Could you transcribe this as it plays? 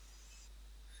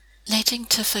Letting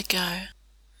Tiffa go.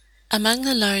 Among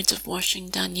the loads of washing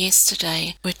done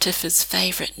yesterday were Tiffa's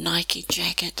favourite Nike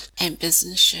jacket and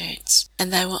business shirts,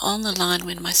 and they were on the line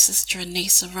when my sister and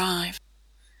niece arrived.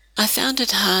 I found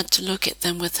it hard to look at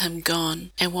them with him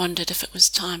gone, and wondered if it was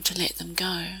time to let them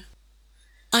go.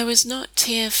 I was not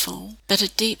tearful, but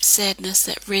a deep sadness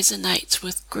that resonates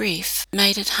with grief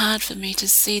made it hard for me to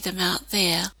see them out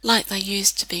there like they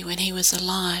used to be when he was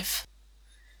alive.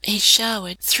 He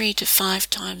showered 3 to 5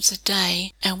 times a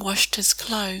day and washed his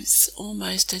clothes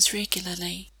almost as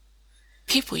regularly.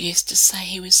 People used to say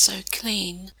he was so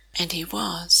clean, and he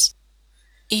was.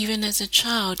 Even as a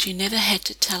child you never had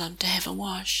to tell him to have a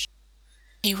wash.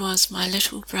 He was my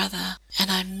little brother,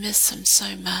 and I miss him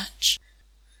so much.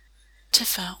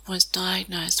 Tiffa was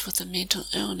diagnosed with a mental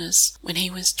illness when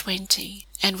he was 20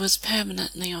 and was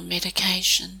permanently on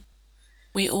medication.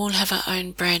 We all have our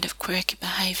own brand of quirky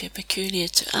behaviour peculiar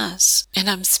to us, and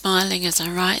I'm smiling as I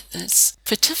write this,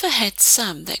 for Tiffa had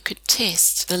some that could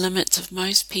test the limits of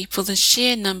most people the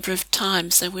sheer number of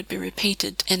times they would be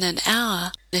repeated in an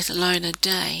hour, let alone a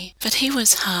day. But he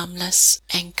was harmless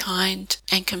and kind,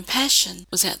 and compassion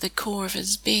was at the core of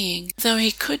his being, though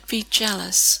he could be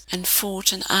jealous and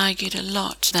fought and argued a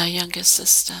lot with our younger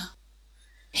sister.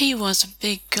 He was a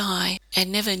big guy and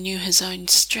never knew his own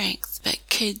strength, but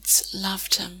kids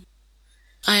loved him.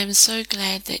 I am so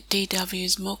glad that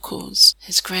DW's Mokos,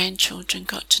 his grandchildren,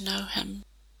 got to know him.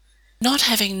 Not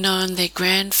having known their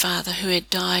grandfather who had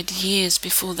died years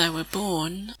before they were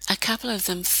born, a couple of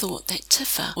them thought that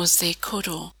Tiffa was their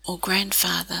koro, or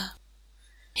grandfather.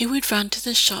 He would run to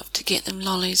the shop to get them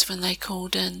lollies when they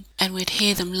called in, and we'd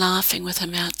hear them laughing with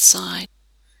him outside.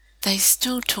 They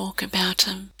still talk about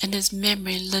him, and his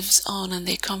memory lives on in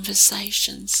their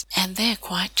conversations, and they're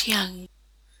quite young.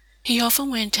 He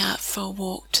often went out for a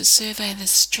walk to survey the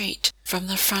street from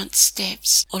the front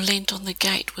steps, or leant on the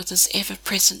gate with his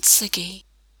ever-present ciggy.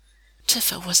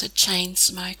 Tiffa was a chain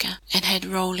smoker, and had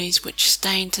rollies which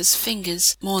stained his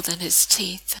fingers more than his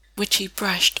teeth, which he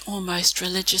brushed almost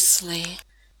religiously.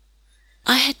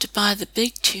 I had to buy the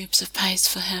big tubes of paste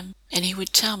for him, and he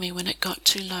would tell me when it got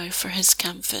too low for his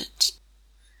comfort.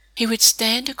 He would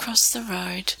stand across the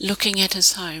road, looking at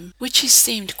his home, which he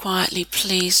seemed quietly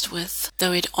pleased with,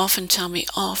 though he'd often tell me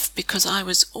off because I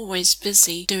was always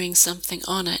busy doing something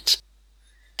on it.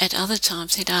 At other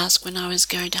times he'd ask when I was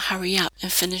going to hurry up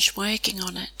and finish working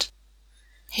on it.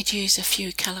 He'd use a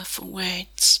few colourful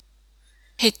words.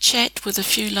 He'd chat with a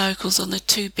few locals on the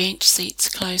 2 bench seats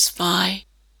close by.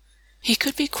 He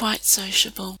could be quite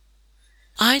sociable.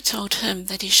 I told him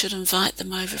that he should invite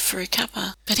them over for a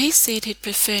cuppa, but he said he'd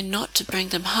prefer not to bring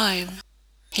them home.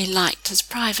 He liked his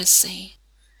privacy.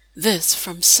 This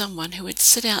from someone who would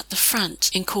sit out the front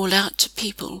and call out to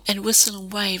people and whistle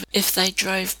and wave if they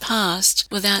drove past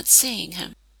without seeing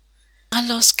him. I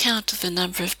lost count of the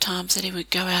number of times that he would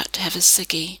go out to have a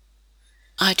ciggy.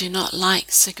 I do not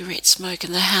like cigarette smoke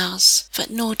in the house,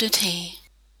 but nor did he.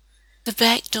 The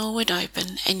back door would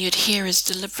open, and you'd hear his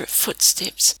deliberate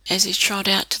footsteps as he trod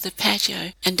out to the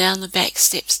patio and down the back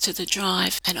steps to the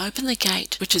drive, and open the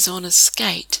gate, which is on a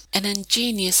skate, an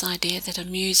ingenious idea that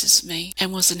amuses me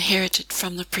and was inherited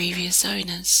from the previous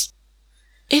owners.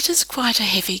 It is quite a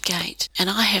heavy gate, and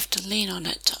I have to lean on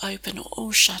it to open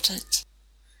or shut it.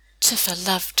 Tiffa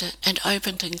loved it, and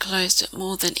opened and closed it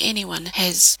more than anyone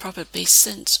has probably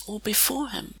since or before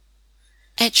him.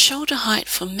 At shoulder height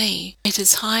for me, it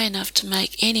is high enough to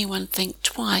make anyone think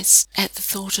twice at the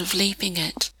thought of leaping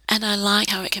it, and I like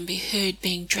how it can be heard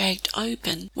being dragged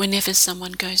open whenever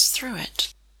someone goes through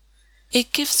it.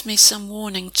 It gives me some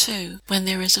warning too when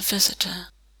there is a visitor.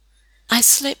 I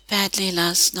slept badly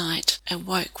last night and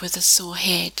woke with a sore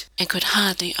head and could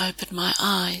hardly open my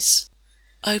eyes.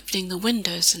 Opening the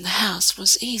windows in the house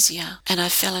was easier, and I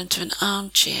fell into an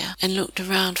armchair and looked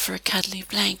around for a cuddly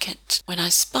blanket when I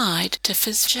spied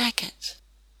Tiffa's jacket.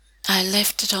 I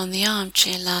left it on the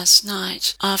armchair last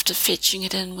night after fetching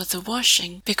it in with the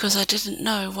washing because I didn't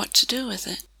know what to do with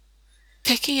it.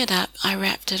 Picking it up, I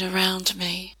wrapped it around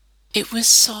me. It was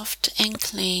soft and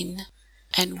clean,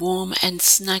 and warm and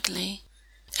snuggly,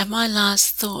 and my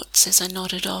last thoughts as I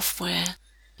nodded off were,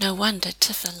 no wonder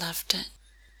Tiffa loved it.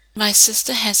 My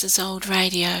sister has his old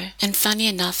radio, and funny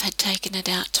enough had taken it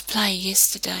out to play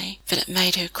yesterday, but it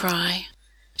made her cry.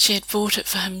 She had bought it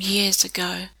for him years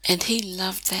ago, and he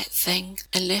loved that thing,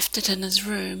 and left it in his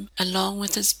room along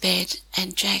with his bed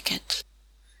and jacket.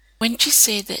 When she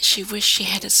said that she wished she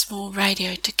had a small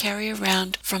radio to carry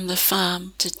around from the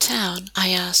farm to town,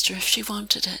 I asked her if she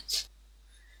wanted it.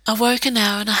 I woke an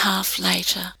hour and a half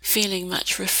later, feeling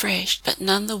much refreshed, but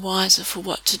none the wiser for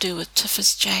what to do with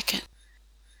Tiffa's jacket.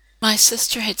 My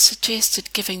sister had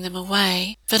suggested giving them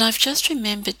away, but I've just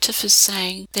remembered Tiffers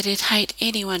saying that he'd hate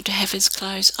anyone to have his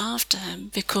clothes after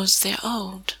him because they're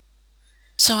old.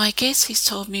 So I guess he's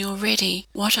told me already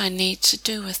what I need to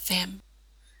do with them.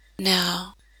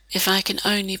 Now, if I can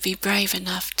only be brave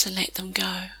enough to let them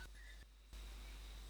go.